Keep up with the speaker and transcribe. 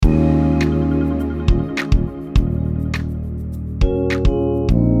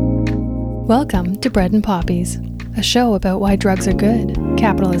Welcome to Bread and Poppies, a show about why drugs are good,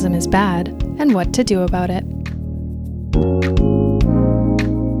 capitalism is bad, and what to do about it.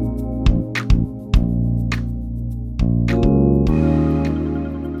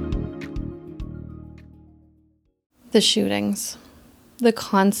 The shootings. The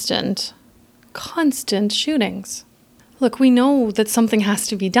constant shootings. Look, we know that something has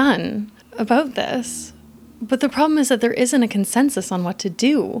to be done about this. But the problem is that there isn't a consensus on what to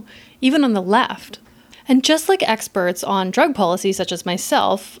do, even on the left. And just like experts on drug policy, such as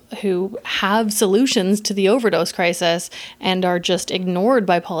myself, who have solutions to the overdose crisis and are just ignored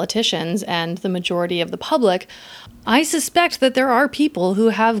by politicians and the majority of the public, I suspect that there are people who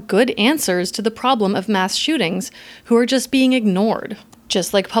have good answers to the problem of mass shootings who are just being ignored.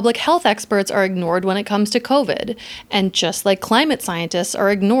 Just like public health experts are ignored when it comes to COVID, and just like climate scientists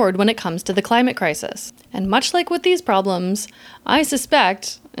are ignored when it comes to the climate crisis. And much like with these problems, I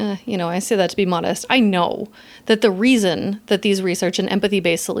suspect, I say that to be modest, I know that the reason that these research and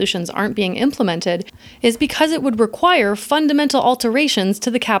empathy-based solutions aren't being implemented is because it would require fundamental alterations to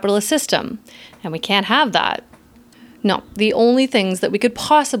the capitalist system. And we can't have that. No, the only things that we could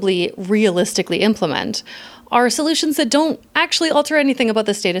possibly realistically implement are solutions that don't actually alter anything about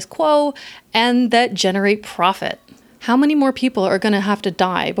the status quo and that generate profit. How many more people are going to have to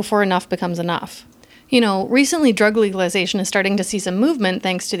die before enough becomes enough? Recently drug legalization is starting to see some movement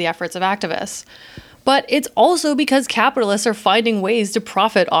thanks to the efforts of activists. But it's also because capitalists are finding ways to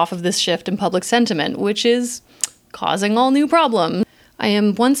profit off of this shift in public sentiment, which is causing all new problems. I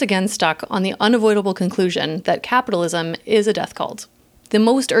am once again stuck on the unavoidable conclusion that capitalism is a death cult. The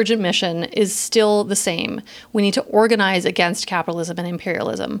most urgent mission is still the same. We need to organize against capitalism and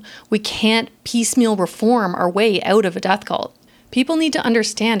imperialism. We can't piecemeal reform our way out of a death cult. People need to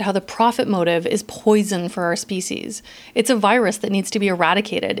understand how the profit motive is poison for our species. It's a virus that needs to be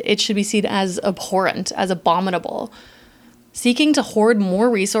eradicated. It should be seen as abhorrent, as abominable. Seeking to hoard more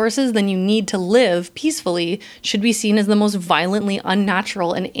resources than you need to live peacefully should be seen as the most violently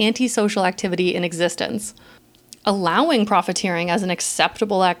unnatural and antisocial activity in existence. Allowing profiteering as an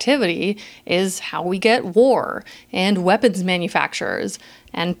acceptable activity is how we get war and weapons manufacturers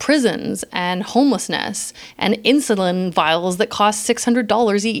and prisons and homelessness and insulin vials that cost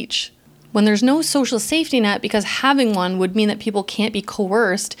 $600 each. When there's no social safety net because having one would mean that people can't be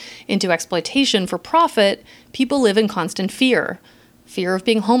coerced into exploitation for profit, people live in constant fear. Fear of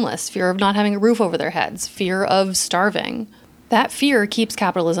being homeless, fear of not having a roof over their heads, fear of starving. That fear keeps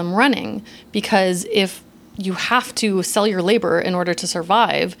capitalism running because if you have to sell your labor in order to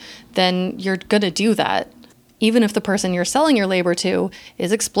survive, then you're going to do that. Even if the person you're selling your labor to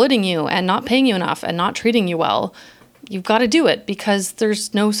is exploiting you and not paying you enough and not treating you well, you've got to do it because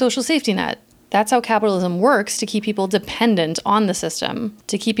there's no social safety net. That's how capitalism works, to keep people dependent on the system,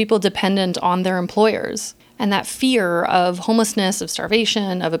 to keep people dependent on their employers. And that fear of homelessness, of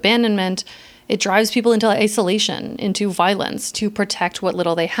starvation, of abandonment, it drives people into isolation, into violence, to protect what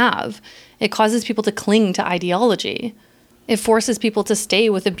little they have. It causes people to cling to ideology. It forces people to stay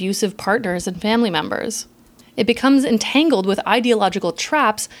with abusive partners and family members. It becomes entangled with ideological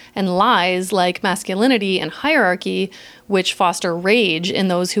traps and lies like masculinity and hierarchy, which foster rage in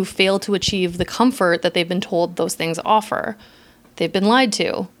those who fail to achieve the comfort that they've been told those things offer. They've been lied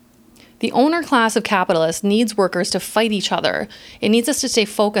to. The owner class of capitalists needs workers to fight each other. It needs us to stay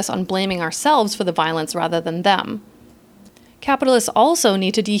focused on blaming ourselves for the violence rather than them. Capitalists also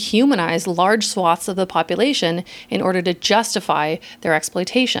need to dehumanize large swaths of the population in order to justify their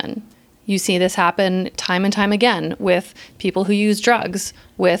exploitation. You see this happen time and time again with people who use drugs,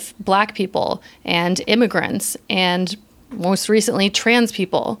 with Black people and immigrants, and most recently, trans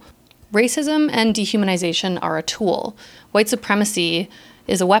people. Racism and dehumanization are a tool. White supremacy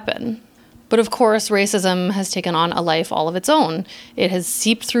is a weapon. But of course, racism has taken on a life all of its own. It has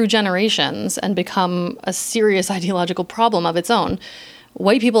seeped through generations and become a serious ideological problem of its own.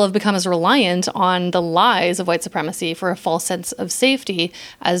 White people have become as reliant on the lies of white supremacy for a false sense of safety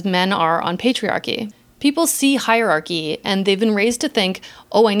as men are on patriarchy. People see hierarchy and they've been raised to think,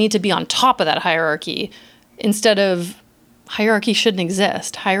 oh, I need to be on top of that hierarchy, instead of hierarchy shouldn't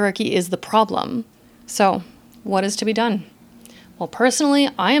exist. Hierarchy is the problem. So, what is to be done? Well, personally,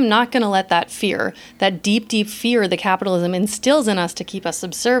 I am not going to let that fear, that deep, deep fear that capitalism instills in us to keep us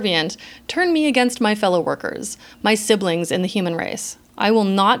subservient, turn me against my fellow workers, my siblings in the human race. I will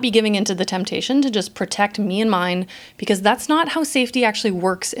not be giving into the temptation to just protect me and mine, because that's not how safety actually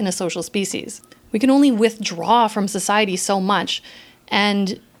works in a social species. We can only withdraw from society so much,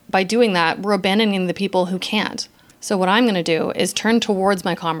 and by doing that, we're abandoning the people who can't. So what I'm going to do is turn towards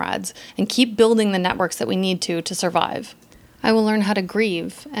my comrades and keep building the networks that we need to survive. I will learn how to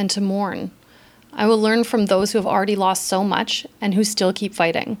grieve and to mourn. I will learn from those who have already lost so much and who still keep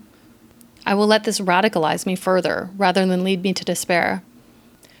fighting. I will let this radicalize me further rather than lead me to despair.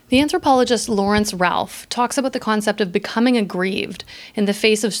 The anthropologist Lawrence Ralph talks about the concept of becoming aggrieved in the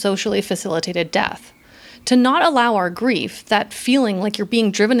face of socially facilitated death. To not allow our grief, that feeling like you're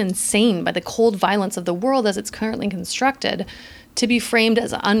being driven insane by the cold violence of the world as it's currently constructed, to be framed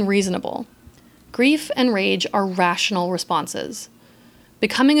as unreasonable. Grief and rage are rational responses.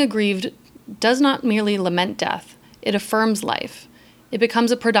 Becoming aggrieved does not merely lament death, it affirms life. It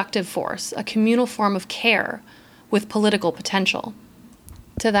becomes a productive force, a communal form of care with political potential.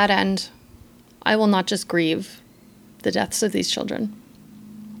 To that end, I will not just grieve the deaths of these children.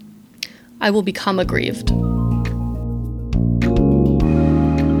 I will become aggrieved.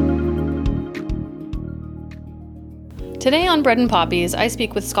 Today on Bread and Poppies, I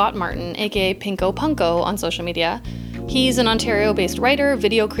speak with Scott Martin, aka Pinko Punko on social media. He's an Ontario-based writer,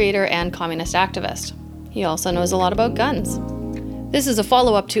 video creator, and communist activist. He also knows a lot about guns. This is a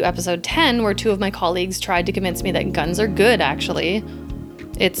follow-up to episode 10, where two of my colleagues tried to convince me that guns are good, actually.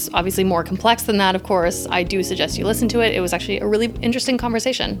 It's obviously more complex than that, of course. I do suggest you listen to it. It was actually a really interesting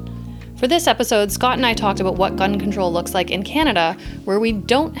conversation. For this episode, Scott and I talked about what gun control looks like in Canada, where we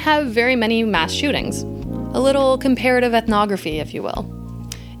don't have very many mass shootings. A little comparative ethnography, if you will.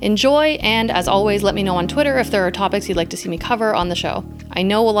 Enjoy, and as always, let me know on Twitter if there are topics you'd like to see me cover on the show. I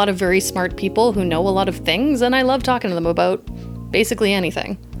know a lot of very smart people who know a lot of things, and I love talking to them about basically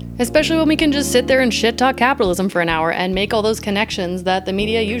anything. Especially when we can just sit there and shit-talk capitalism for an hour and make all those connections that the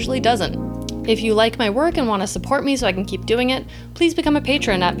media usually doesn't. If you like my work and want to support me so I can keep doing it, please become a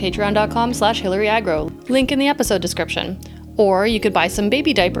patron at patreon.com/HillaryAgro, link in the episode description. Or you could buy some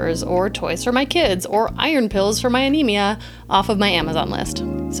baby diapers, or toys for my kids, or iron pills for my anemia off of my Amazon list.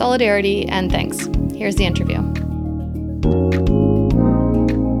 Solidarity and thanks. Here's the interview.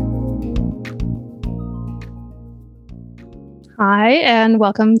 Hi, and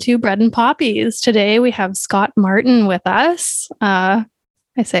welcome to Bread and Poppies. Today we have Scott Martin with us.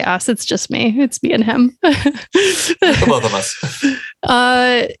 I say us, it's just me. It's me and him. Both of us.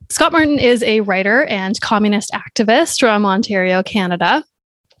 Scott Martin is a writer and communist activist from Ontario, Canada.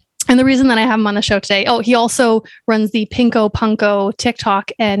 And the reason that I have him on the show today, he also runs the Pinko Punko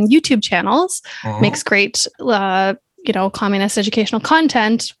TikTok and YouTube channels, makes great, communist educational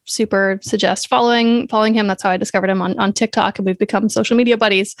content. Super suggest following him. That's how I discovered him on TikTok, and we've become social media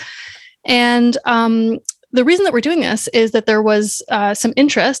buddies. And the reason that we're doing this is that there was some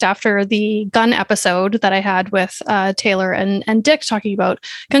interest after the gun episode that I had with Taylor and Dick talking about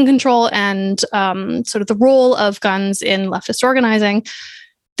gun control and sort of the role of guns in leftist organizing.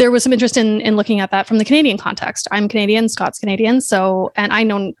 There was some interest in looking at that from the Canadian context. I'm Canadian, Scott's Canadian, and I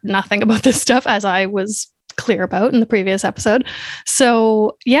know nothing about this stuff, as I was clear about in the previous episode.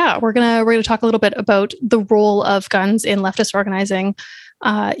 So yeah, we're gonna talk a little bit about the role of guns in leftist organizing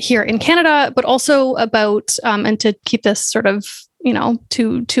here in Canada, but also about and to keep this sort of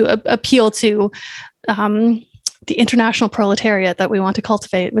to appeal to the international proletariat that we want to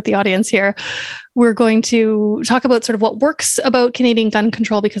cultivate with the audience here. We're going to talk about sort of what works about Canadian gun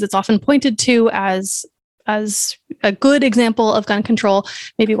control, because it's often pointed to as a good example of gun control,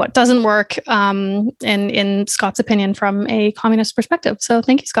 maybe what doesn't work, and in Scott's opinion from a communist perspective. So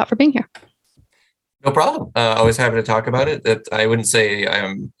thank you, Scott, for being here. No problem. Always happy to talk about it. I wouldn't say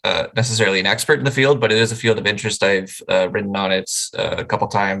I'm necessarily an expert in the field, but it is a field of interest. I've written on it a couple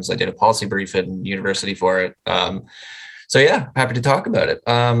times. I did a policy brief in university for it. So yeah, happy to talk about it.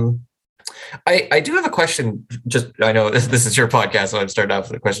 I do have a question. Just, I know this is your podcast, so I'm starting off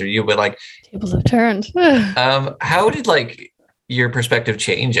with a question for you, but tables have turned. How did your perspective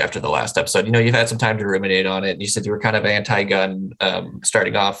change after the last episode? You've had some time to ruminate on it, and you said you were kind of anti-gun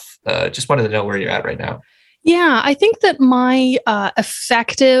starting off. Just wanted to know where you're at right now. Yeah, I think that my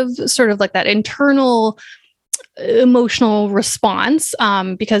effective sort of that internal emotional response,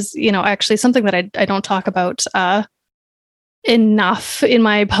 because, actually something that I don't talk about enough in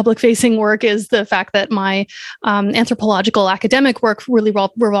my public facing work is the fact that my anthropological academic work really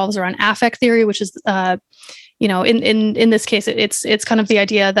revolves around affect theory, which is in this case, it's kind of the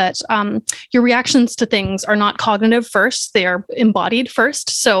idea that your reactions to things are not cognitive first; they are embodied first.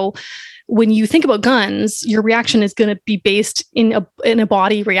 So when you think about guns, your reaction is going to be based in a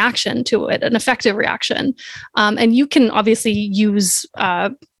body reaction to it, an effective reaction, and you can obviously use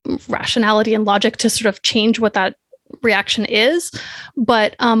rationality and logic to sort of change what that reaction is.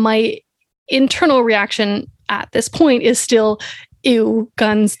 But my internal reaction at this point is still, ew,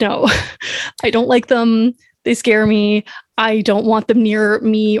 guns, no. I don't like them. They scare me. I don't want them near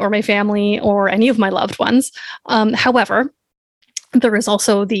me or my family or any of my loved ones. However, there is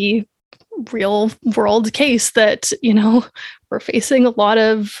also the real world case that, we're facing a lot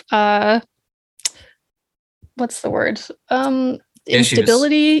of, what's the word?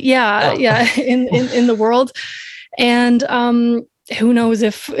 Instability. Issues. Yeah. Oh. Yeah. In the world. And, who knows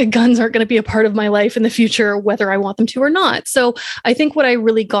if guns aren't going to be a part of my life in the future, whether I want them to or not. So I think what I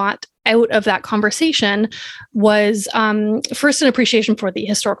really got out of that conversation was first an appreciation for the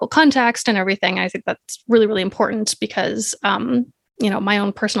historical context and everything. I think that's really, really important because, my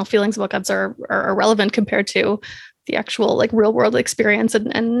own personal feelings about guns are irrelevant compared to the actual like real world experience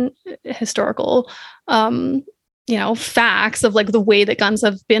and historical facts of like the way that guns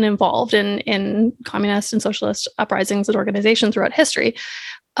have been involved in communist and socialist uprisings and organizations throughout history.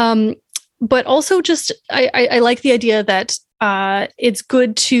 But also just, I like the idea that it's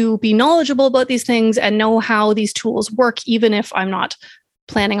good to be knowledgeable about these things and know how these tools work, even if I'm not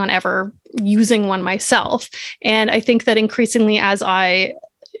planning on ever using one myself. And I think that increasingly as I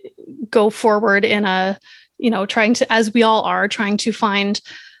go forward in trying to, as we all are, trying to find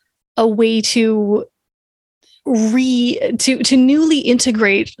a way to newly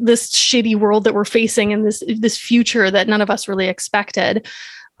integrate this shitty world that we're facing in this future that none of us really expected.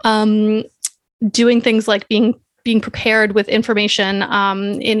 Doing things like being prepared with information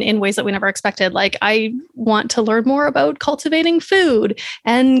in ways that we never expected. Like I want to learn more about cultivating food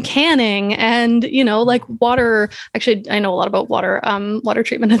and canning and, like water. Actually, I know a lot about water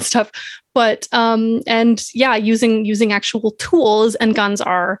treatment and stuff, but using actual tools, and guns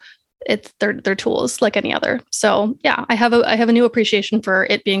are they're tools like any other. So yeah, I have a new appreciation for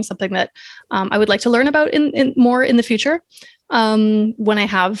it being something that I would like to learn about in more in the future. When I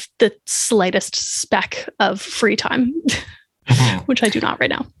have the slightest speck of free time, which I do not right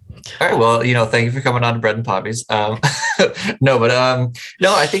now. All right. Well, thank you for coming on to Bread and Poppies. No,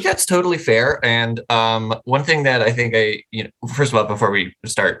 I think that's totally fair. And one thing that I think first of all, before we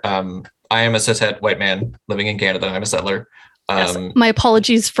start, I am a cishet white man living in Canada. I'm a settler. Yes, my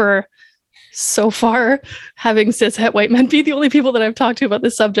apologies for so far having cishet white men be the only people that I've talked to about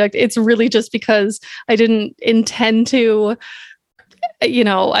this subject. It's really just because I didn't intend to.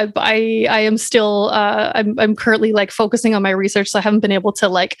 I am still I'm currently like focusing on my research, so I haven't been able to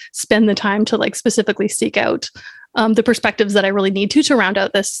like spend the time to like specifically seek out the perspectives that I really need to round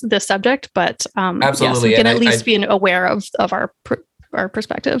out this subject. But absolutely, yes, we can at least be aware of our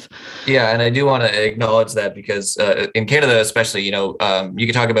perspective. Yeah, and I do want to acknowledge that because in Canada, especially, you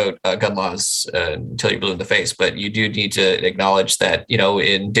can talk about gun laws until you're blue in the face, but you do need to acknowledge that,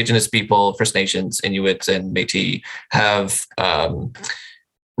 Indigenous people, First Nations, Inuits, and Métis have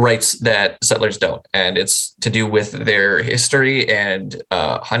rights that settlers don't, and it's to do with their history and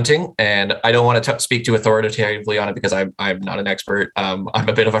hunting. And I don't want to speak too authoritatively on it because I'm not an expert. I'm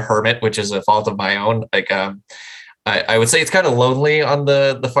a bit of a hermit, which is a fault of my own. Like, I would say it's kind of lonely on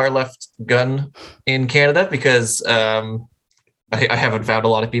the far left gun in Canada because I haven't found a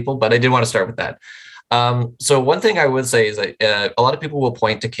lot of people, but I did want to start with that. So one thing I would say is that a lot of people will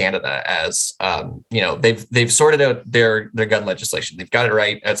point to Canada as, they've sorted out their gun legislation. They've got it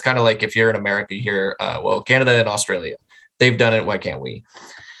right. It's kind of like if you're in America here, Canada and Australia, they've done it. Why can't we?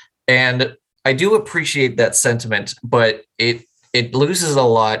 And I do appreciate that sentiment, but it loses a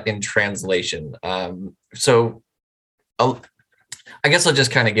lot in translation. So I guess I'll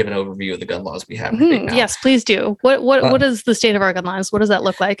just kind of give an overview of the gun laws we have right now. Yes, please do. What is the state of our gun laws? What does that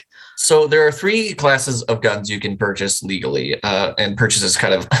look like? So there are 3 classes of guns you can purchase legally, and purchase is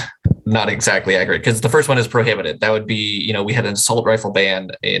kind of not exactly accurate because the first one is prohibited. That would be, we had an assault rifle ban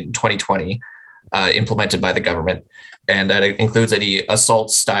in 2020 implemented by the government. And that includes any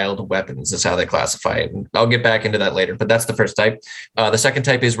assault-styled weapons is how they classify it. And I'll get back into that later, but that's the first type. The second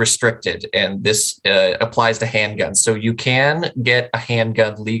type is restricted, and this applies to handguns. So you can get a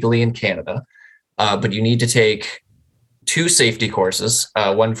handgun legally in Canada, but you need to take 2 safety courses,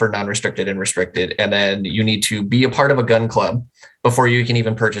 one for non-restricted and restricted, and then you need to be a part of a gun club before you can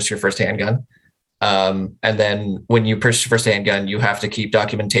even purchase your first handgun. And then when you purchase your first handgun, you have to keep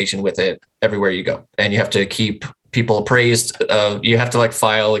documentation with it everywhere you go, and you have to keep people appraised. You have to like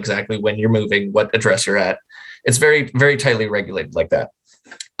file exactly when you're moving, what address you're at. It's very, very tightly regulated like that.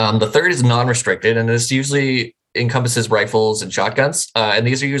 The third is non-restricted, and this usually encompasses rifles and shotguns. And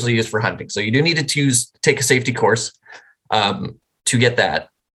these are usually used for hunting. So you do need to take a safety course to get that.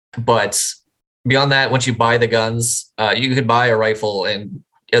 But beyond that, once you buy the guns, you could buy a rifle, and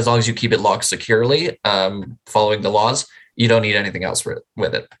as long as you keep it locked securely, following the laws, you don't need anything else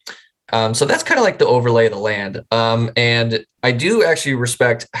with it. So that's kind of like the overlay of the land. And I do actually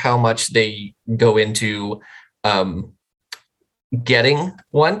respect how much they go into getting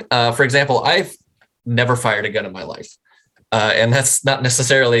one. For example, I've never fired a gun in my life. And that's not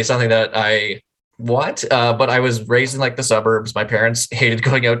necessarily something that I want. But I was raised in like the suburbs. My parents hated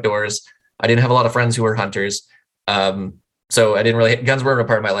going outdoors. I didn't have a lot of friends who were hunters. So I didn't really, guns weren't a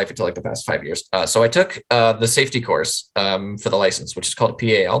part of my life until like the past 5 years. So I took the safety course for the license, which is called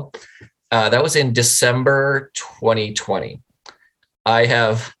a PAL. That was in December 2020. I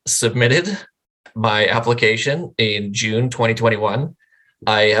have submitted my application in June 2021.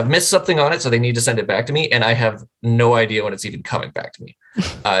 I have missed something on it, so they need to send it back to me, and I have no idea when it's even coming back to me.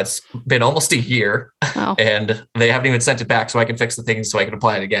 It's been almost a year, wow. And they haven't even sent it back, so I can fix the things so I can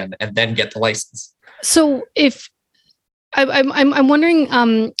apply it again and then get the license. So if I'm wondering,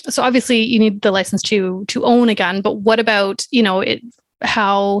 so obviously you need the license to own a gun, but what about,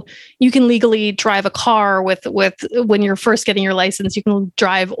 how you can legally drive a car with when you're first getting your license, you can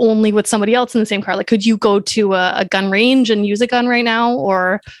drive only with somebody else in the same car. Like, could you go to a gun range and use a gun right now,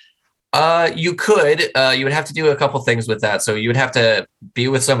 or? You could. You would have to do a couple things with that. So you would have to be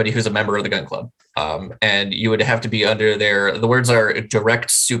with somebody who's a member of the gun club, and you would have to be under the words are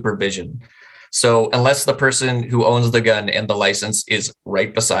direct supervision. So unless the person who owns the gun and the license is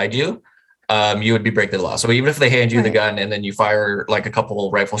right beside you, you would be breaking the law. So even if they hand you the gun and then you fire like a couple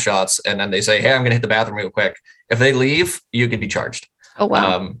rifle shots and then they say, hey, I'm going to hit the bathroom real quick. If they leave, you could be charged. Oh,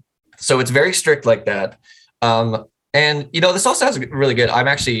 wow. So it's very strict like that. And, this all sounds really good. I'm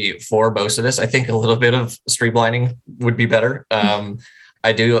actually for most of this. I think a little bit of streamlining would be better. I'm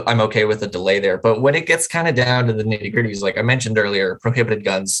okay with the delay there. But when it gets kind of down to the nitty gritties, like I mentioned earlier, prohibited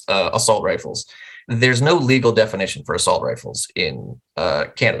guns, assault rifles, there's no legal definition for assault rifles in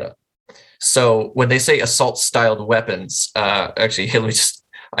Canada. So when they say assault styled weapons, actually,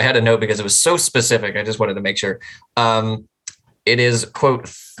 I had a note because it was so specific. I just wanted to make sure. It is,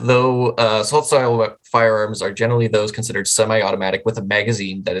 quote, though assault style firearms are generally those considered semi-automatic with a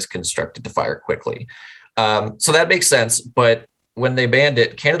magazine that is constructed to fire quickly. So that makes sense. But when they banned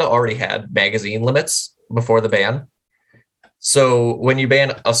it, Canada already had magazine limits before the ban. So when you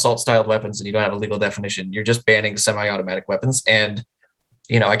ban assault styled weapons and you don't have a legal definition, you're just banning semi-automatic weapons. And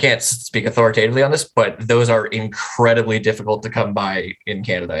I can't speak authoritatively on this, but those are incredibly difficult to come by in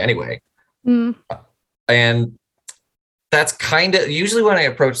Canada anyway. And that's kind of usually when I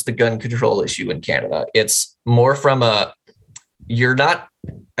approach the gun control issue in Canada, it's more from you're not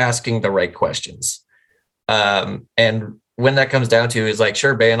asking the right questions. And when that comes down to is like,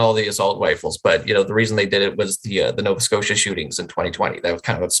 sure, ban all the assault rifles. But, the reason they did it was the Nova Scotia shootings in 2020. That was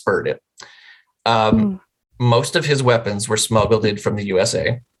kind of what spurred it. Most of his weapons were smuggled in from the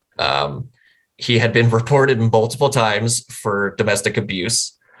USA. He had been reported multiple times for domestic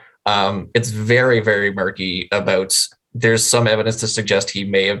abuse. It's very, very murky about, there's some evidence to suggest he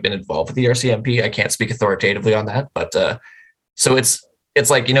may have been involved with the RCMP. I can't speak authoritatively on that, but so it's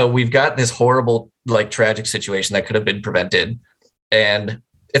like, we've got this horrible, like tragic situation that could have been prevented. And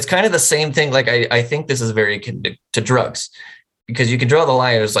it's kind of the same thing. Like, I think this is very akin to drugs. Because you can draw the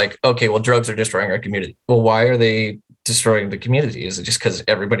line as like, okay, well, drugs are destroying our community. Well, why are they destroying the community? Is it just because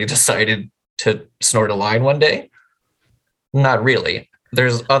everybody decided to snort a line one day? Not really.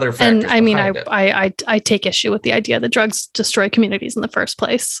 There's other factors. And I mean, I take issue with the idea that drugs destroy communities in the first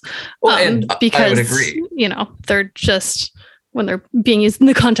place. Well, because I would agree. They're just, when they're being used in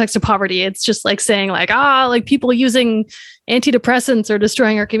the context of poverty, it's just like saying like people using antidepressants are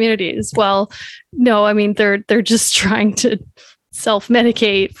destroying our communities. Well, no, I mean, they're just trying to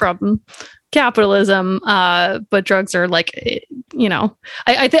self-medicate from capitalism, but drugs are like,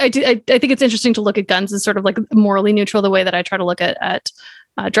 I think it's interesting to look at guns as sort of like morally neutral, the way that I try to look at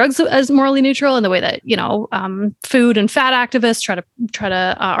drugs as morally neutral, and the way that food and fat activists try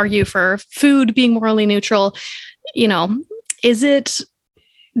to argue for food being morally neutral. Is it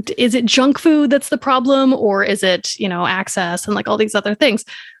junk food that's the problem, or is it access and like all these other things?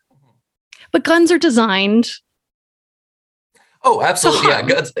 But guns are designed. Oh, absolutely. Yeah.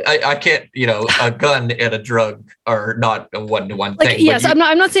 Guns, I can't, a gun and a drug are not a one-to-one thing. Yes, I'm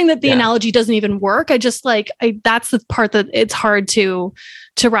not saying that the analogy doesn't even work. I just that's the part that it's hard to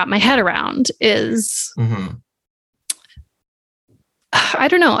wrap my head around is, I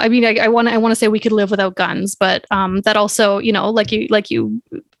don't know. I mean, I want to say we could live without guns, but that also, like you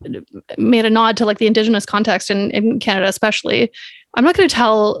made a nod to like the Indigenous context in Canada, especially. I'm not going to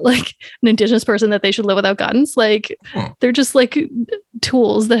tell like an Indigenous person that they should live without guns. Like they're just like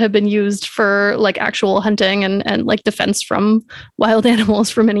tools that have been used for like actual hunting and like defense from wild animals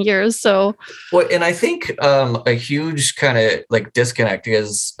for many years. So, well, and I think a huge kind of like disconnect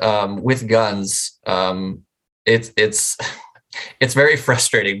is with guns. It's It's very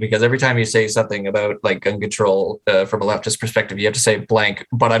frustrating because every time you say something about like gun control from a leftist perspective, you have to say blank,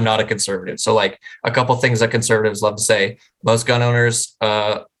 but I'm not a conservative. So like a couple things that conservatives love to say: most gun owners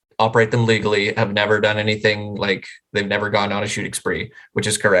operate them legally, have never done anything, like they've never gone on a shooting spree, which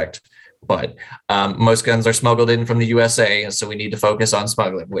is correct. But most guns are smuggled in from the USA, and so we need to focus on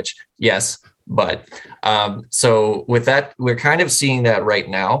smuggling, which yes, but so with that, we're kind of seeing that right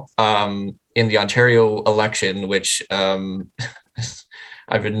now in the Ontario election, which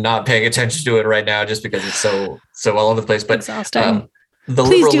I've been not paying attention to it right now just because it's so all over the place. But exhausting. The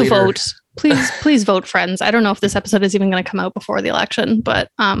please Liberal do leader, vote. Please vote, friends. I don't know if this episode is even going to come out before the election, but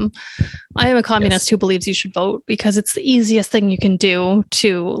I am a communist who believes you should vote because it's the easiest thing you can do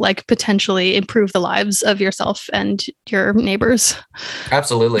to like potentially improve the lives of yourself and your neighbors.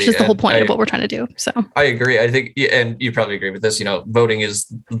 Absolutely. Which is the whole point of what we're trying to do. So I agree. I think, and you probably agree with this, you know, voting is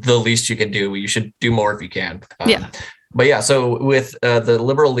the least you can do. You should do more if you can. But yeah, so with the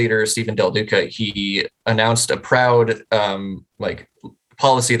Liberal leader, Stephen Del Duca, he announced a proud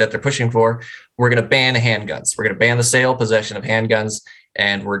policy that they're pushing for. We're going to ban handguns. We're going to ban the sale, possession of handguns,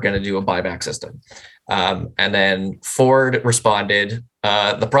 and we're going to do a buyback system. And then Ford responded,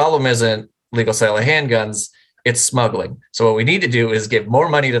 the problem isn't legal sale of handguns, it's smuggling. So what we need to do is give more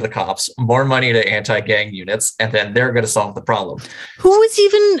money to the cops, more money to anti-gang units, and then they're going to solve the problem.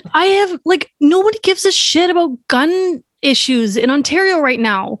 Nobody gives a shit about gun issues in Ontario right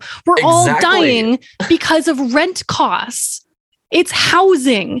now. We're all dying because of rent costs. It's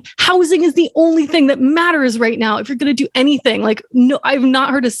housing. Housing is the only thing that matters right now. If you're going to do anything, no, I've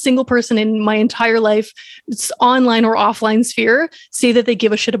not heard a single person in my entire life, it's online or offline sphere, say that they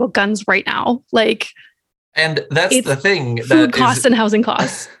give a shit about guns right now. And that's the thing. Food costs and housing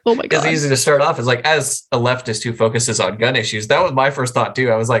costs. Oh my God. It's easy to start off as as a leftist who focuses on gun issues. That was my first thought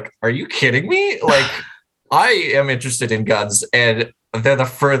too. I was like, are you kidding me? I am interested in guns and they're the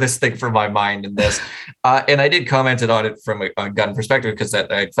furthest thing from my mind in this. And I did comment on it from a gun perspective because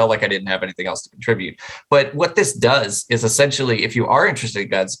I felt like I didn't have anything else to contribute. But what this does is essentially, if you are interested in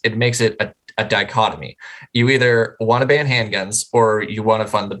guns, it makes it a dichotomy. You either want to ban handguns or you want to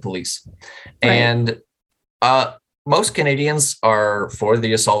fund the police. Right. And most Canadians are for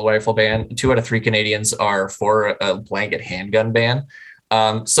the assault rifle ban. 2 out of 3 Canadians are for a blanket handgun ban.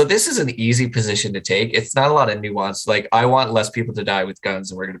 So this is an easy position to take. It's not a lot of nuance. I want less people to die with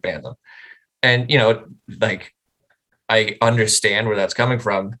guns and we're going to ban them. And, I understand where that's coming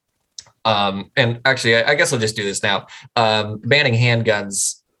from. And actually, I guess I'll just do this now. Banning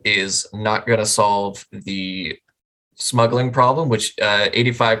handguns is not going to solve the smuggling problem, which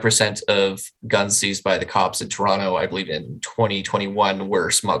 85% of guns seized by the cops in Toronto, I believe in 2021,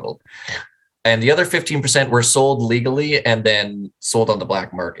 were smuggled. And the other 15% were sold legally and then sold on the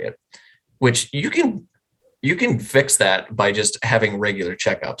black market, which you can fix that by just having regular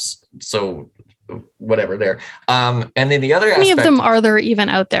checkups. So whatever there. And then the other aspect, how many of them are there even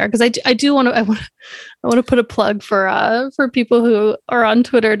out there? Because I want to put a plug for people who are on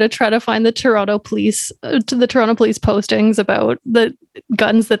Twitter to try to find the Toronto police postings about the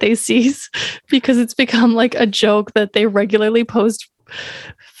guns that they seize, because it's become a joke that they regularly post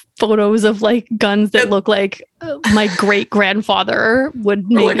photos of guns that look like my great grandfather would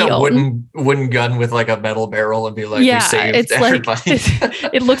maybe a own. wooden gun with a metal barrel and be we saved everybody.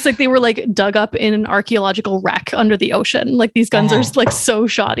 It looks like they were dug up in an archaeological wreck under the ocean. These guns are so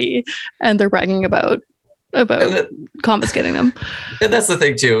shoddy, and they're bragging about confiscating them. And that's the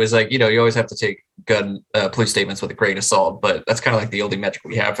thing too, is you always have to take gun police statements with a grain of salt, but that's kind of the only metric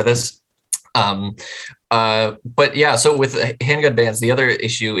we have for this. But yeah, so with handgun bans, the other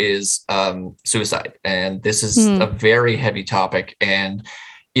issue is suicide, and this is a very heavy topic. And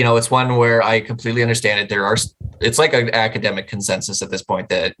it's one where I completely understand it. It's like an academic consensus at this point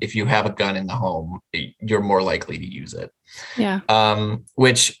that if you have a gun in the home, you're more likely to use it. Yeah.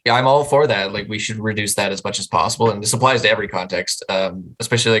 Which I'm all for that. We should reduce that as much as possible, and this applies to every context,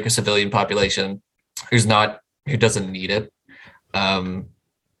 especially a civilian population who doesn't need it.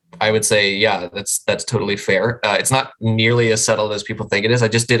 I would say, yeah, that's totally fair. It's not nearly as settled as people think it is. I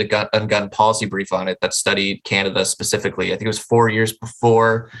just did a gun policy brief on it that studied Canada specifically. I think it was 4 years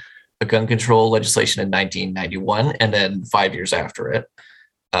before the gun control legislation in 1991, and then 5 years after it.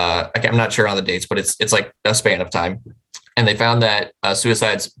 I'm not sure on the dates, but it's a span of time. And they found that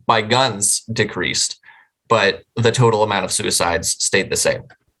suicides by guns decreased, but the total amount of suicides stayed the same.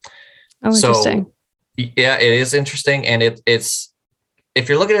 Oh, interesting. So, yeah, it is interesting, and it's. If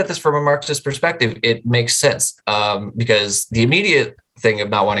you're looking at this from a Marxist perspective, it makes sense because the immediate thing of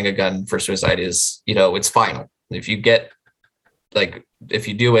not wanting a gun for suicide is, it's final. If you do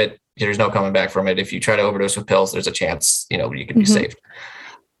it, There's no coming back from it. If you try to overdose with pills, there's a chance, you can be Mm-hmm. saved.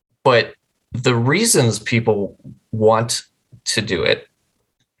 But the reasons people want to do it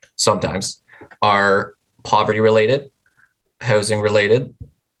sometimes are poverty related, housing related.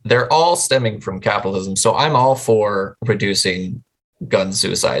 They're all stemming from capitalism. So I'm all for reducing gun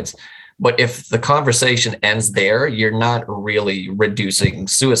suicides. But if the conversation ends there, you're not really reducing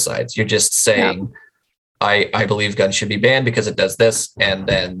suicides. You're just saying, I believe guns should be banned because it does this, and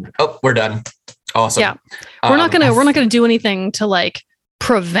then we're done. Awesome. Yeah. We're not gonna do anything to like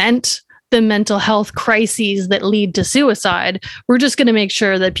prevent the mental health crises that lead to suicide. We're just going to make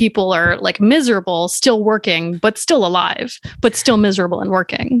sure that people are like miserable, still working, but still alive, but still miserable and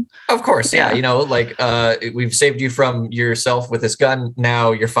working. Of course. Yeah. We've saved you from yourself with this gun.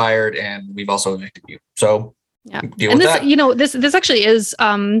 Now you're fired and we've also evicted you. So deal with that. This actually is,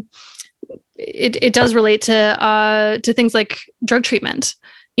 it does relate to things like drug treatment.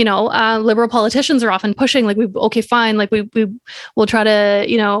 Liberal politicians are often pushing like, fine. Like we will try to,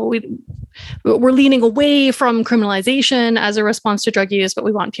 we're leaning away from criminalization as a response to drug use, but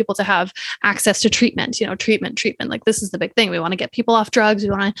we want people to have access to treatment, treatment. Like this is the big thing. We want to get people off drugs. We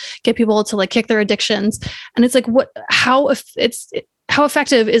want to get people to like kick their addictions. And it's like, how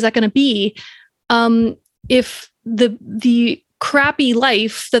effective is that going to be? If the crappy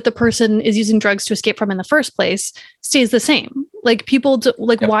life that the person is using drugs to escape from in the first place stays the same. Like people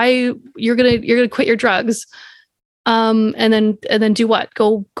why you're gonna quit your drugs, and then do what?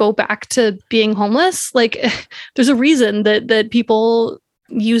 Go back to being homeless? Like there's a reason that people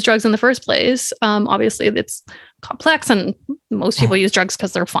use drugs in the first place. Obviously it's complex, and most people use drugs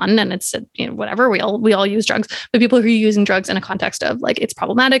because they're fun, and it's whatever. We all use drugs, but people who are using drugs in a context of like it's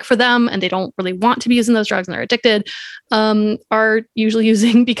problematic for them and they don't really want to be using those drugs and they're addicted, are usually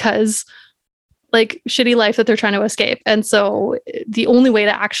using because like shitty life that they're trying to escape. And so the only way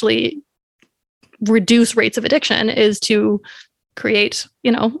to actually reduce rates of addiction is to create,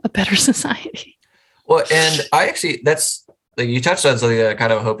 a better society. Well, and that's like you touched on something that I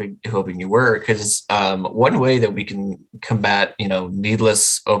kind of hoping you were, because one way that we can combat,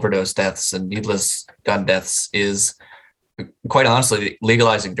 needless overdose deaths and needless gun deaths is quite honestly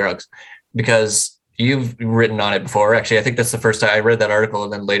legalizing drugs, because you've written on it before. Actually, I think that's the first time I read that article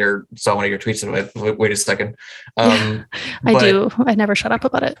and then later saw one of your tweets and went, wait a second. I never shut up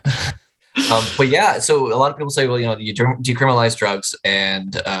about it. But yeah, so a lot of people say, well, you decriminalize drugs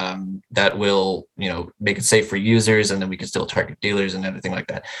and that will, make it safe for users, and then we can still target dealers and everything like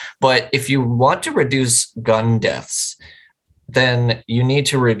that. But if you want to reduce gun deaths, then you need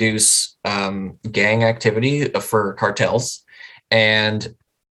to reduce gang activity for cartels. And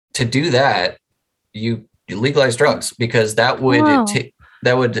to do that, you legalize drugs, because that would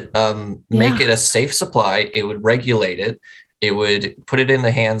make it a safe supply. It would regulate it. It would put it in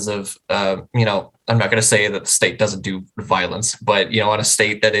the hands of, I'm not going to say that the state doesn't do violence, but, on a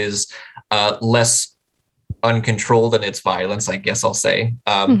state that is less uncontrolled in its violence, I guess I'll say.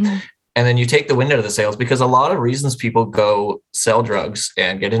 And then you take the wind out of the sails, because a lot of reasons people go sell drugs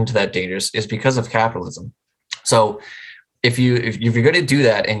and get into that dangerous is because of capitalism. So if you're going to do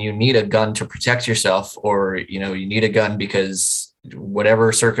that and you need a gun to protect yourself, or, you need a gun because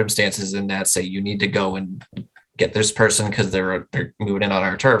whatever circumstances in that, say you need to go and get this person because they're moving in on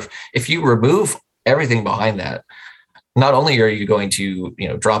our turf. If you remove everything behind that, not only are you going to,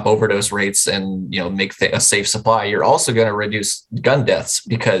 drop overdose rates and, make a safe supply, you're also going to reduce gun deaths,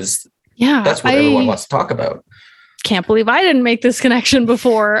 because that's what everyone wants to talk about. Can't believe I didn't make this connection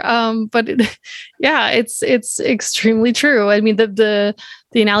before. But it's extremely true. I mean, the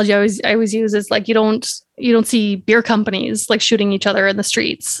analogy I always use is like, you don't see beer companies like shooting each other in the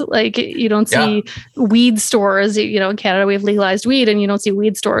streets. Like you don't see weed stores, in Canada we have legalized weed, and you don't see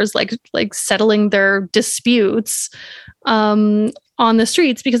weed stores like settling their disputes on the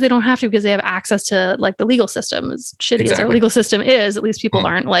streets, because they don't have to, because they have access to like the legal system. As shitty as our legal system is, at least people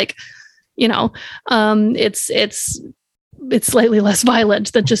aren't like, it's slightly less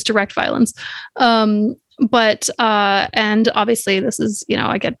violent than just direct violence. But and obviously this is,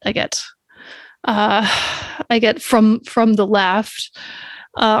 I get from the left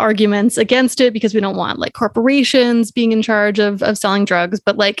arguments against it, because we don't want like corporations being in charge of selling drugs,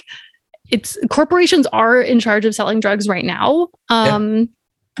 but like corporations are in charge of selling drugs right now.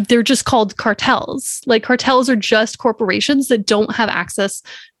 They're just called cartels. Like cartels are just corporations that don't have access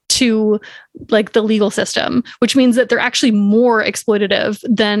to like the legal system, which means that they're actually more exploitative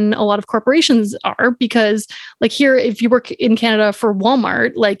than a lot of corporations are, because like here, if you work in Canada for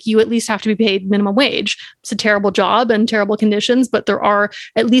Walmart, like you at least have to be paid minimum wage. It's a terrible job and terrible conditions, but there are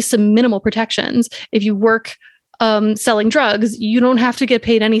at least some minimal protections. If you work selling drugs, you don't have to get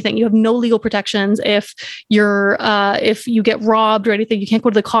paid anything. You have no legal protections. If you get robbed or anything, you can't go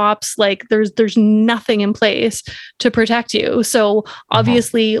to the cops. Like there's nothing in place to protect you. So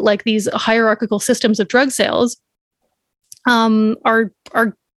obviously, like these hierarchical systems of drug sales are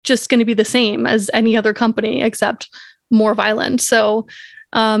just going to be the same as any other company, except more violent. So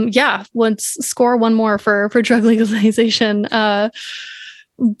once score one more for drug legalization,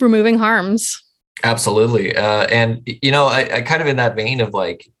 removing harms. Absolutely. And, I kind of in that vein of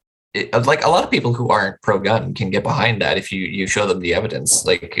like a lot of people who aren't pro-gun can get behind that if you show them the evidence.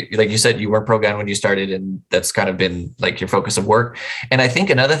 Like you said, you weren't pro-gun when you started, and that's kind of been like your focus of work. And I think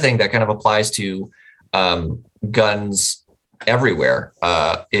another thing that kind of applies to guns everywhere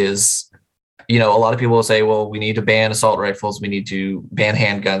is, a lot of people will say, well, we need to ban assault rifles, we need to ban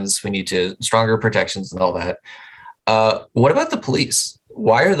handguns, we need to stronger protections and all that. What about the police?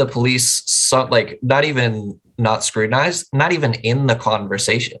 Why are the police not scrutinized, not even in the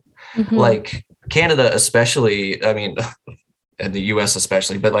conversation? Like Canada, especially, I mean, and the US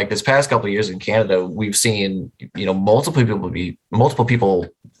especially, but like this past couple of years in Canada, we've seen, multiple people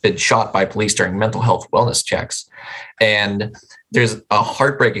been shot by police during mental health wellness checks. And there's a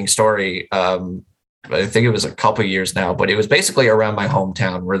heartbreaking story. I think it was a couple of years now, but it was basically around my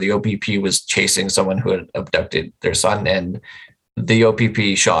hometown where the OPP was chasing someone who had abducted their son, and the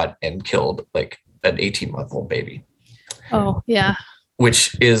OPP shot and killed like an 18-month-old baby. Oh, yeah.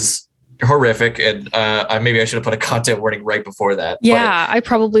 Which is horrific. And maybe I should have put a content warning right before that. Yeah, I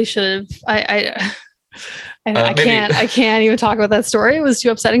probably should have. I can't even talk about that story. It was too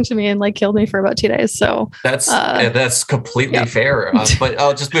upsetting to me and like killed me for about 2 days. So that's completely fair. But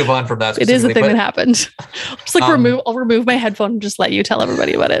I'll just move on from that. It is a thing that happened. I'll just like I'll remove my headphone and just let you tell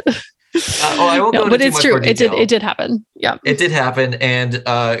everybody about it. I won't go into but it's true. It did happen. Yeah, it did happen. And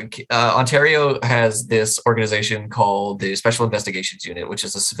Ontario has this organization called the Special Investigations Unit, which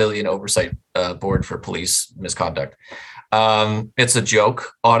is a civilian oversight board for police misconduct. It's a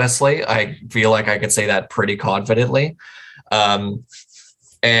joke, honestly. I feel like I could say that pretty confidently. And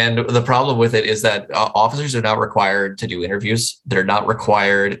the problem with it is that officers are not required to do interviews. They're not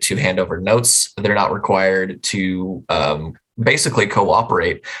required to hand over notes. They're not required to basically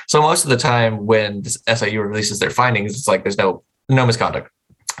cooperate. So most of the time when this SIU releases their findings, it's like there's no misconduct.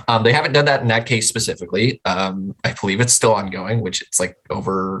 They haven't done that in that case specifically. I believe it's still ongoing, which it's like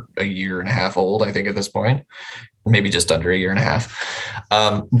over a year and a half old, I think, at this point, maybe just under a year and a half.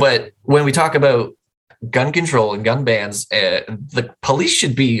 But when we talk about gun control and gun bans, the police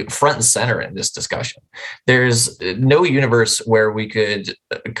should be front and center in this discussion. There's no universe where we could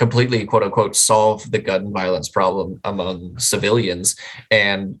completely, quote unquote, solve the gun violence problem among civilians,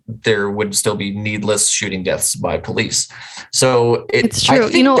 and there would still be needless shooting deaths by police. So it's true.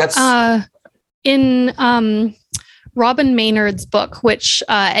 In Robin Maynard's book, which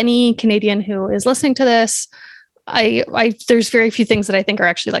any Canadian who is listening to this, there's very few things that I think are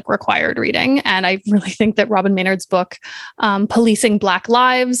actually like required reading. And I really think that Robin Maynard's book, Policing Black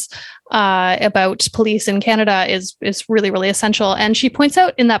Lives, about police in Canada is really, really essential. And she points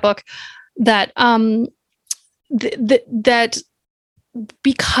out in that book that, that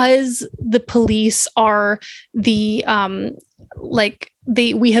because the police are we have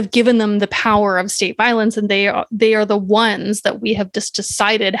given them the power of state violence, and they are the ones that we have just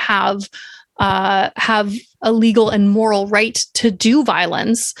decided have a legal and moral right to do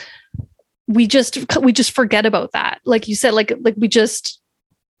violence. We just forget about that. Like you said, like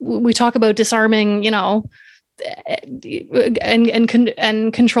we talk about disarming, and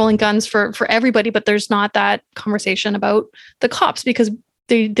controlling guns for everybody, but there's not that conversation about the cops, because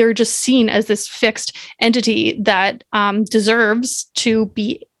they're just seen as this fixed entity that deserves to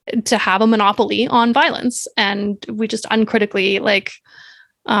have a monopoly on violence, and we just uncritically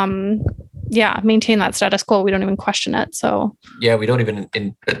maintain that status quo. We don't even question it. So yeah, we don't even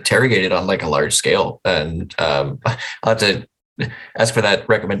interrogate it on like a large scale. And I'll have to ask for that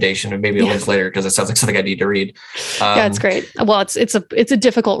recommendation and maybe a link later, because it sounds like something I need to read. Yeah, it's great. Well, it's a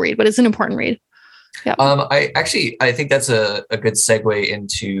difficult read, but it's an important read. Yeah. I think that's a good segue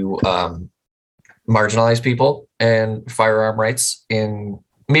into marginalized people and firearm rights in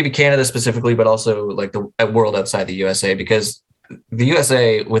maybe Canada specifically, but also like the world outside the USA, because the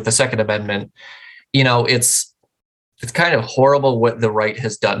USA with the Second Amendment, it's kind of horrible what the right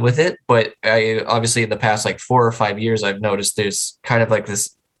has done with it. But I obviously in the past like 4 or 5 years, I've noticed there's kind of like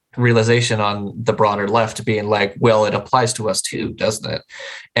this realization on the broader left being like, well, it applies to us too, doesn't it?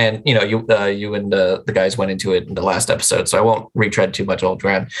 And you and the guys went into it in the last episode, so I won't retread too much old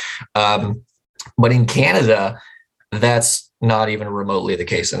ground. But in Canada, that's not even remotely the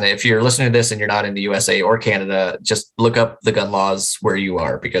case. And if you're listening to this and you're not in the USA or Canada, just look up the gun laws where you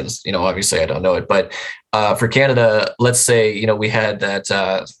are, because, obviously I don't know it. But for Canada, let's say, we had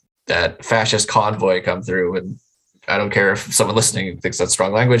that fascist convoy come through, and I don't care if someone listening thinks that's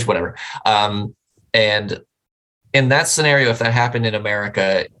strong language, whatever. And in that scenario, if that happened in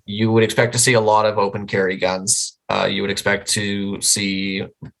America, you would expect to see a lot of open carry guns. You would expect to see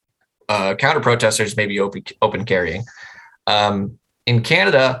counter protesters maybe open carrying. In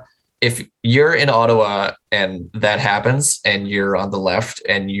Canada, if you're in Ottawa and that happens and you're on the left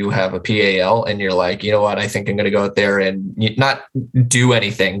and you have a PAL and you're like, you know what, I think I'm going to go out there and not do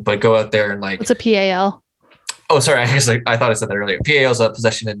anything, but go out there and like... What's a PAL? Oh, sorry. I thought I said that earlier. PAL is a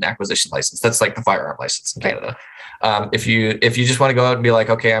possession and acquisition license. That's like the firearm license in Canada. If you just want to go out and be like,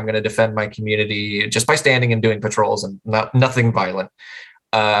 okay, I'm going to defend my community just by standing and doing patrols and nothing violent,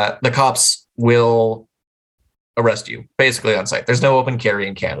 the cops will arrest you basically on site. There's no open carry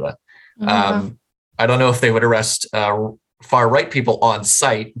in Canada. I don't know if they would arrest far right people on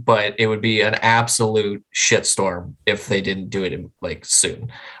site, but it would be an absolute shitstorm if they didn't do it in like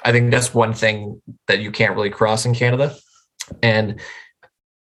soon. I think that's one thing that you can't really cross in Canada. And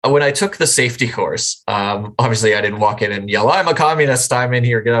when I took the safety course, obviously I didn't walk in and yell, I'm a communist, I'm in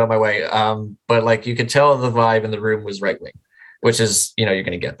here, get out of my way. But like you could tell the vibe in the room was right wing, which is, you're going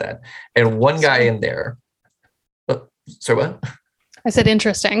to get that. And one guy in there, sorry, what? I said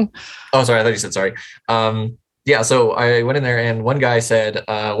interesting. Oh, sorry. I thought you said sorry. Yeah. So I went in there and one guy said,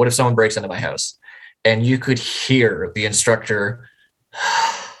 what if someone breaks into my house? And you could hear the instructor,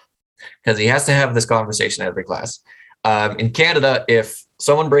 because he has to have this conversation at every class. In Canada, if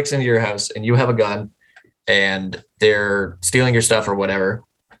someone breaks into your house and you have a gun and they're stealing your stuff or whatever,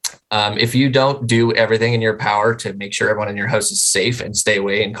 if you don't do everything in your power to make sure everyone in your house is safe and stay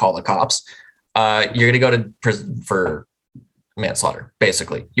away and call the cops, you're going to go to prison for manslaughter.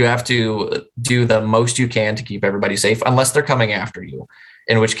 Basically, you have to do the most you can to keep everybody safe unless they're coming after you,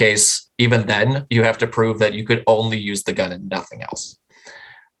 in which case even then you have to prove that you could only use the gun and nothing else.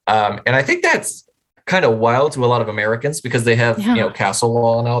 And I think that's kind of wild to a lot of Americans because they have castle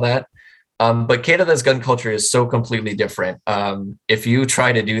law and all that, but Canada's gun culture is so completely different. If you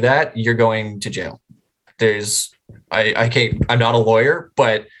try to do that, you're going to jail. I can't, I'm not a lawyer,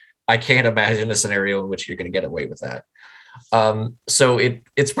 but I can't imagine a scenario in which you're going to get away with that. So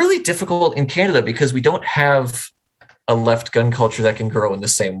it's really difficult in Canada because we don't have a left gun culture that can grow in the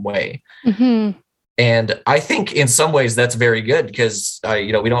same way. Mm-hmm. And I think in some ways that's very good because,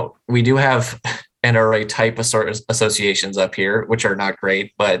 we do have NRA type associations up here, which are not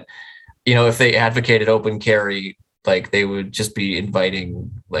great, but if they advocated open carry, like they would just be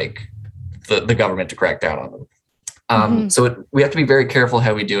inviting like the government to crack down on them. So we have to be very careful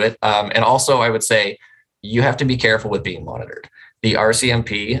how we do it. And also I would say, you have to be careful with being monitored. The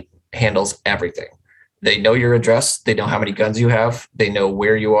RCMP handles everything. They know your address. They know how many guns you have. They know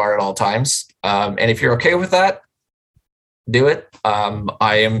where you are at all times. And if you're okay with that, do it.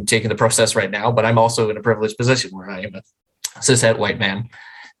 I am taking the process right now, but I'm also in a privileged position where I am a cishet white man.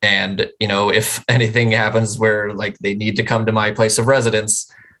 And, if anything happens where like they need to come to my place of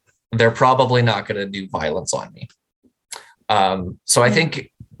residence, they're probably not going to do violence on me. So I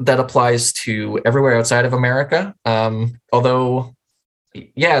think that applies to everywhere outside of America. Although,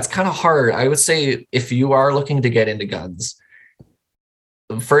 it's kind of hard. I would say if you are looking to get into guns,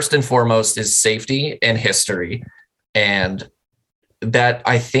 first and foremost is safety and history. And that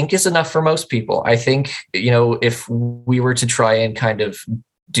I think is enough for most people. I think, if we were to try and kind of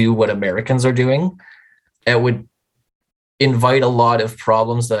do what Americans are doing, it would invite a lot of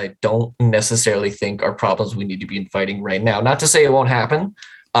problems that I don't necessarily think are problems we need to be inviting right now. Not to say it won't happen.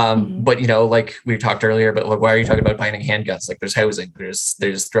 But like we talked earlier, but like, why are you talking about banning handguns? Like there's housing,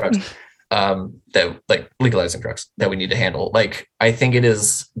 there's drugs, that like legalizing drugs that we need to handle. Like, I think it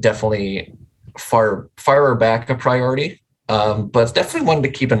is definitely far back a priority. But it's definitely one to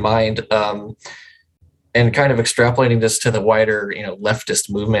keep in mind. And kind of extrapolating this to the wider, leftist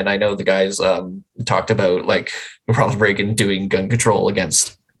movement. I know the guys, talked about like Ronald Reagan doing gun control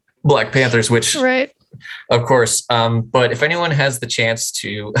against Black Panthers, which right. Of course. But if anyone has the chance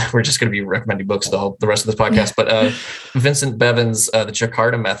to, we're just going to be recommending books the rest of this podcast, but Vincent Bevan's The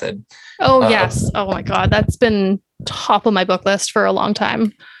Jakarta Method. Oh, yes. Oh, my God. That's been top of my book list for a long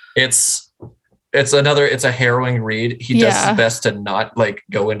time. It's a harrowing read. He does his best to not like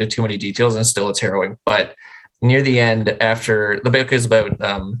go into too many details and still it's harrowing. But near the end, after the book is about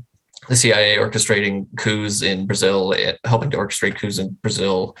the CIA orchestrating coups in Brazil, helping to orchestrate coups in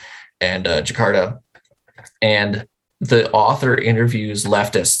Brazil and Jakarta. And the author interviews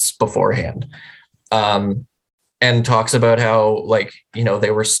leftists beforehand. and talks about how, like, you know,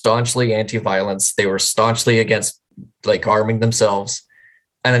 they were staunchly anti-violence, they were staunchly against like arming themselves.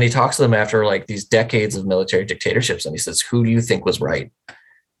 And then he talks to them after like these decades of military dictatorships, and he says, who do you think was right?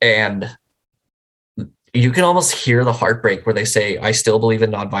 And you can almost hear the heartbreak where they say, I still believe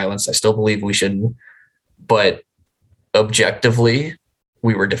in nonviolence, I still believe we should, but objectively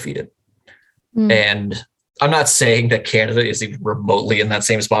we were defeated. And I'm not saying that Canada is even remotely in that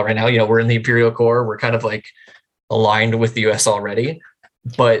same spot right now. You know, we're in the Imperial Core, we're kind of like aligned with the US already,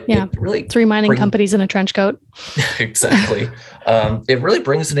 but yeah, it really 3 mining companies in a trench coat. Exactly. It really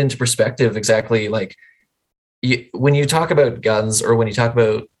brings it into perspective. Exactly. Like when you talk about guns, or when you talk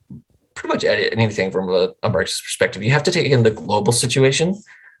about pretty much anything from a Marxist perspective, you have to take in the global situation.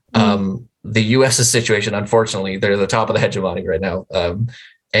 The US's situation, unfortunately, they're the top of the hegemony right now,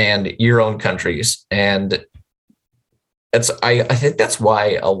 and your own countries. And I think that's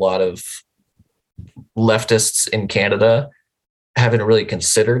why a lot of leftists in Canada haven't really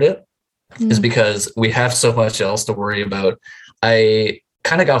considered it, is because we have so much else to worry about. I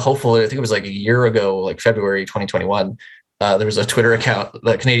kind of got hopeful. I think it was like a year ago, like February 2021. There was a Twitter account,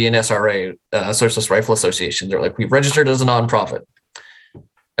 the Canadian SRA, Socialist Rifle Association. They're like, we've registered as a nonprofit.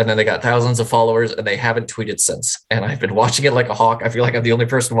 And then they got thousands of followers, and they haven't tweeted since. And I've been watching it like a hawk. I feel like I'm the only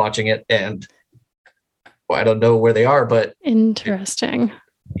person watching it, and well, I don't know where they are, but interesting.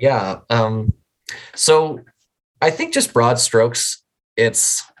 Yeah. So I think just broad strokes,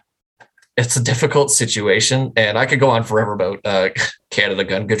 it's a difficult situation, and I could go on forever about Canada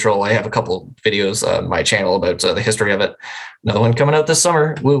gun control. I have a couple videos on my channel about the history of it. Another one coming out this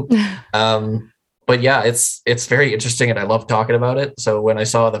summer. Woo. But yeah, it's very interesting, and I love talking about it. So when I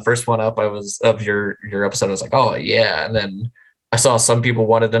saw the first one up, of your episode, I was like, oh yeah. And then I saw some people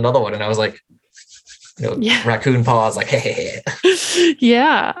wanted another one, and I was like, raccoon paws, like, hey.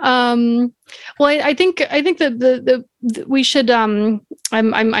 Yeah. Well, I think that the we should. I'm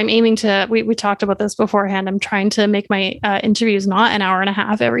aiming to. We talked about this beforehand. I'm trying to make my interviews not an hour and a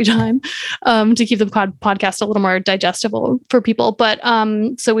half every time, to keep the podcast a little more digestible for people. But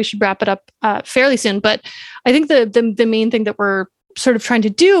so we should wrap it up fairly soon. But I think the main thing that we're sort of trying to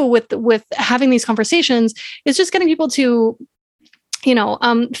do with having these conversations is just getting people to,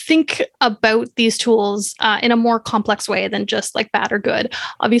 think about these tools in a more complex way than just like bad or good.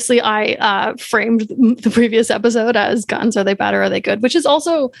 Obviously, I framed the previous episode as guns, are they bad or are they good? Which is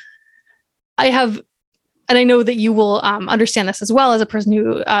also, and I know that you will understand this as well as a person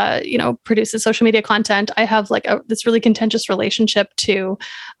who, produces social media content. I have like this really contentious relationship to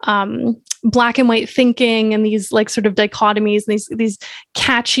black and white thinking and these like sort of dichotomies and these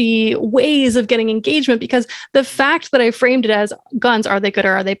catchy ways of getting engagement, because the fact that I framed it as guns, are they good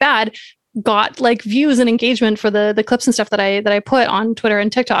or are they bad, got like views and engagement for the clips and stuff that I put on Twitter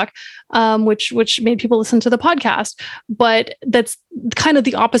and TikTok, which made people listen to the podcast. But that's kind of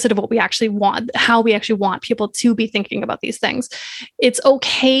the opposite of what we actually want, how we actually want people to be thinking about these things. It's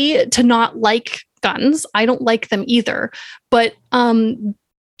okay to not like guns. I don't like them either, but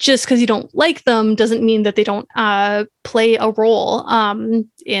just because you don't like them doesn't mean that they don't play a role in,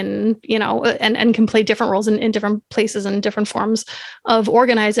 and can play different roles in different places and different forms of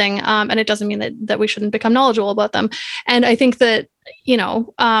organizing. And it doesn't mean that we shouldn't become knowledgeable about them. And I think that,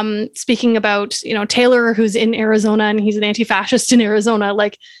 speaking about, Taylor, who's in Arizona and he's an anti-fascist in Arizona,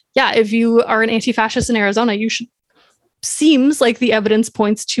 like, yeah, if you are an anti-fascist in Arizona, seems like the evidence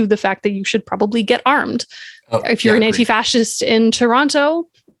points to the fact that you should probably get armed. If you're an anti-fascist in Toronto,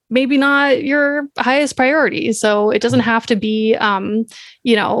 maybe not your highest priority. So it doesn't have to be,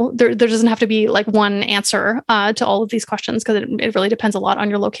 there doesn't have to be like one answer to all of these questions, because it really depends a lot on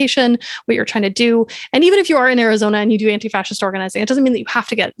your location, what you're trying to do. And even if you are in Arizona and you do anti-fascist organizing, it doesn't mean that you have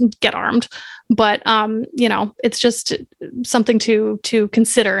to get armed. But, it's just something to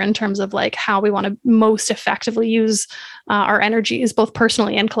consider in terms of like how we want to most effectively use our energies, both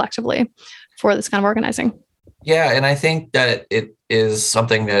personally and collectively, for this kind of organizing. Yeah, and I think that it is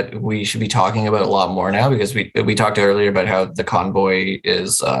something that we should be talking about a lot more now, because we talked earlier about how the convoy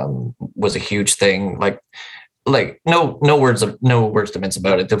was a huge thing. Like no words to mince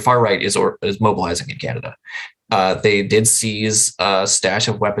about it. The far right is mobilizing in Canada. They did seize a stash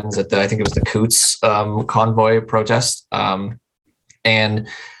of weapons at I think it was the Coots convoy protest, and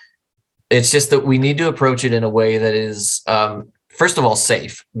it's just that we need to approach it in a way that is, first of all,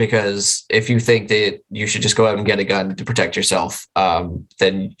 safe, because if you think that you should just go out and get a gun to protect yourself,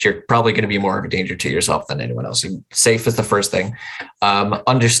 then you're probably going to be more of a danger to yourself than anyone else. Safe is the first thing.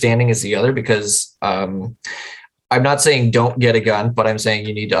 Understanding is the other, because I'm not saying don't get a gun, but I'm saying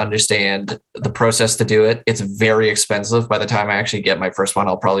you need to understand the process to do it. It's very expensive. By the time I actually get my first one,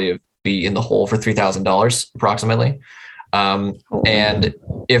 I'll probably have be in the hole for $3,000 approximately. And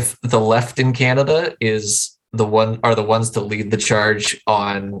if the left in Canada are the ones to lead the charge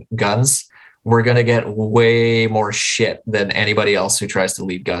on guns, we're going to get way more shit than anybody else who tries to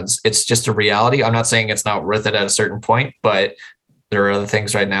lead guns. It's just a reality. I'm not saying it's not worth it at a certain point, but there are other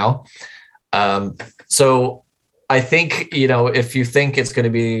things right now. So I think, if you think it's going to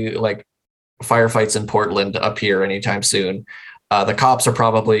be like firefights in Portland up here anytime soon, the cops are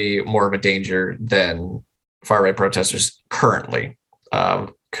probably more of a danger than far-right protesters currently.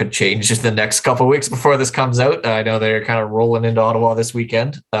 Could change the next couple of weeks before this comes out. I know they're kind of rolling into Ottawa this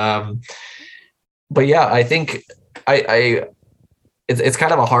weekend. But yeah, I think it's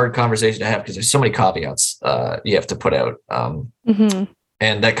kind of a hard conversation to have because there's so many caveats you have to put out.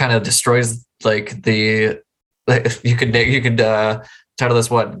 And that kind of destroys you could title this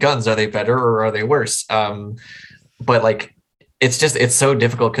what guns, are they better or are they worse? But like it's so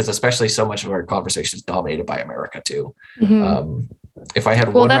difficult because especially so much of our conversation is dominated by America too. If I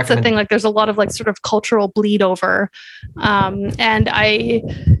had that's the thing, like there's a lot of like sort of cultural bleed over. And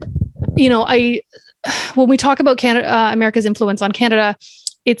when we talk about Canada, America's influence on Canada,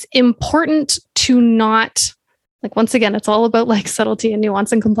 it's important to not, like, once again, it's all about like subtlety and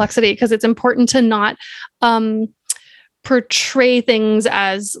nuance and complexity, because it's important to not portray things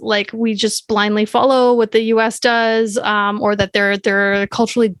as like we just blindly follow what the US does, or that they're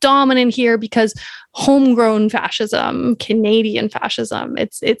culturally dominant here, because homegrown fascism, Canadian fascism,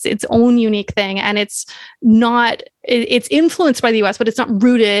 it's its own unique thing, and it's influenced by the US, but it's not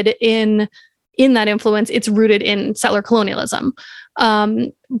rooted in that influence. It's rooted in settler colonialism.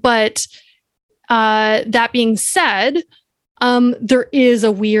 But that being said, there is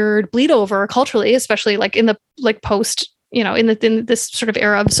a weird bleed over culturally, especially like in the post, in this sort of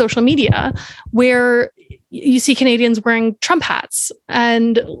era of social media, where you see Canadians wearing Trump hats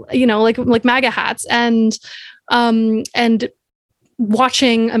and, like MAGA hats, and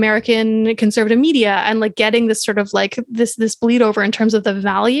watching American conservative media and like getting this sort of like this bleed over in terms of the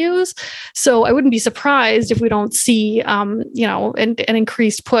values. So I wouldn't be surprised if we don't see, an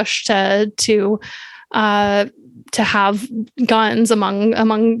increased push to have guns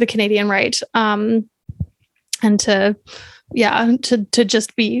among the Canadian right, and to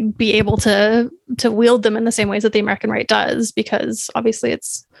just be able to wield them in the same ways that the American right does, because obviously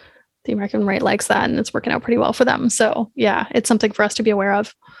the American right likes that and it's working out pretty well for them. So yeah, it's something for us to be aware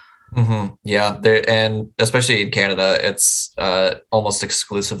of. Mm-hmm. Yeah, and especially in Canada, it's almost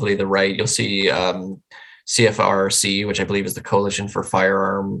exclusively the right. You'll see CFRC, which I believe is the Coalition for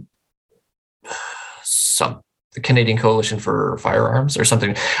Firearm, the Canadian Coalition for Firearms or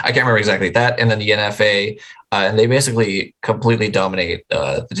something. I can't remember exactly that. And then the NFA, and they basically completely dominate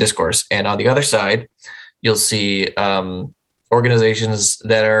the discourse. And on the other side, you'll see organizations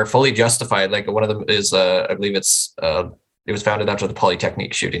that are fully justified. Like one of them is, I believe it was founded after the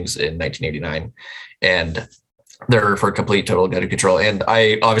Polytechnique shootings in 1989, and they're for complete total gun control. And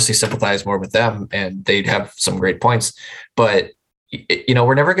I obviously sympathize more with them, and they'd have some great points. But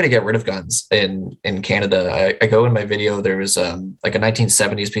we're never going to get rid of guns in Canada. I go in my video. There was like a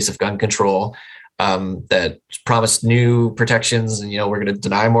 1970s piece of gun control that promised new protections, and we're going to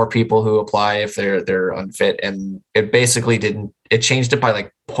deny more people who apply if they're unfit, and it basically didn't. It changed it by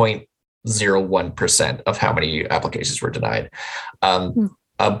like 0.01% of how many applications were denied. A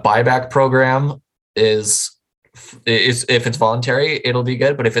buyback program is if it's voluntary, it'll be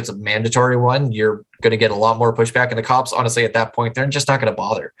good, but if it's a mandatory one, you're going to get a lot more pushback, and the cops, honestly, at that point, they're just not going to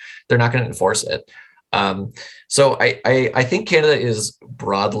bother. They're not going to enforce it. So I think Canada is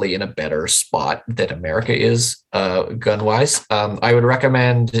broadly in a better spot than America is gun wise. I would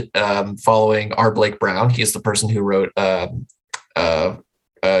recommend following R. Blake Brown. He's the person who wrote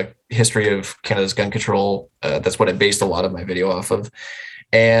History of Canada's Gun Control. That's what I based a lot of my video off of.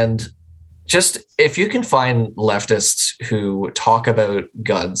 And just if you can find leftists who talk about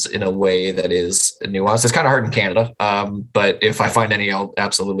guns in a way that is nuanced, it's kind of hard in Canada. But if I find any, I'll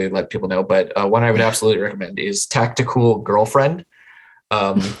absolutely let people know. But one I would absolutely recommend is Tactical Girlfriend.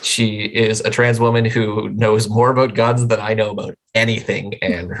 She is a trans woman who knows more about guns than I know about anything,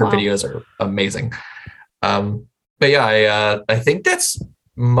 and her videos are amazing. But yeah, I think that's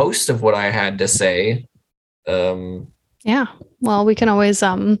most of what I had to say. Yeah, well, we can always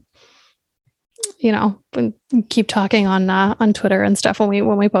keep talking on Twitter and stuff when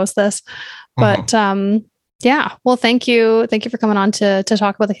we post this. But yeah, well, thank you for coming on to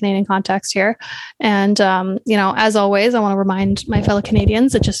talk about the Canadian context here. And as always, I want to remind my fellow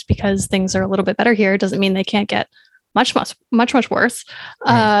Canadians that just because things are a little bit better here doesn't mean they can't get much worse,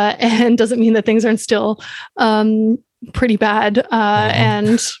 and doesn't mean that things aren't still pretty bad.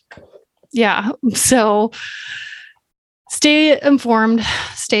 And Yeah. So stay informed,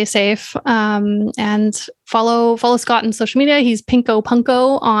 stay safe, and follow Scott on social media. He's Pinko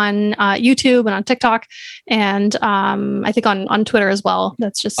Punko on YouTube and on TikTok, and I think on Twitter as well.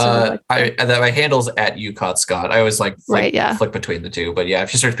 That's just my handle's at @UCOTScott. I always flick between the two, but yeah,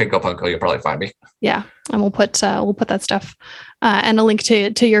 if you search Pinko Punko, you'll probably find me. Yeah, and we'll put that stuff and a link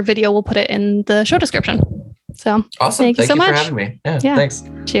to your video. We'll put it in the show description. So awesome! Thank you so much for having me. Yeah, thanks.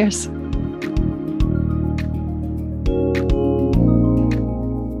 Cheers.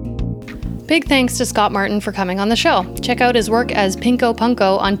 Big thanks to Scott Martin for coming on the show. Check out his work as Pinko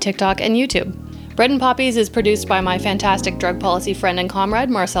Punko on TikTok and YouTube. Bread and Poppies is produced by my fantastic drug policy friend and comrade,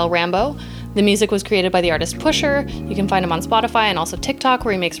 Marcel Rambo. The music was created by the artist Pusher. You can find him on Spotify and also TikTok,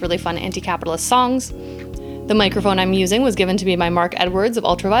 where he makes really fun anti-capitalist songs. The microphone I'm using was given to me by Mark Edwards of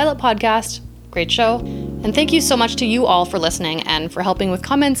Ultraviolet Podcast. Great show. And thank you so much to you all for listening and for helping with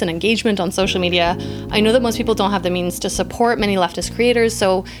comments and engagement on social media. I know that most people don't have the means to support many leftist creators,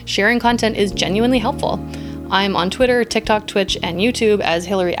 so sharing content is genuinely helpful. I'm on Twitter, TikTok, Twitch, and YouTube as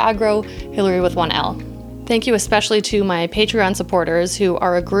Hillary Agro, Hillary with one L. Thank you especially to my Patreon supporters, who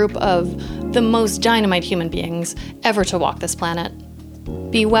are a group of the most dynamite human beings ever to walk this planet.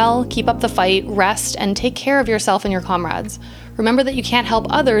 Be well, keep up the fight, rest, and take care of yourself and your comrades. Remember that you can't help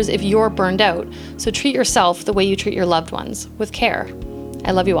others if you're burned out, so treat yourself the way you treat your loved ones, with care.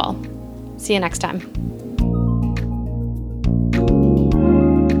 I love you all. See you next time.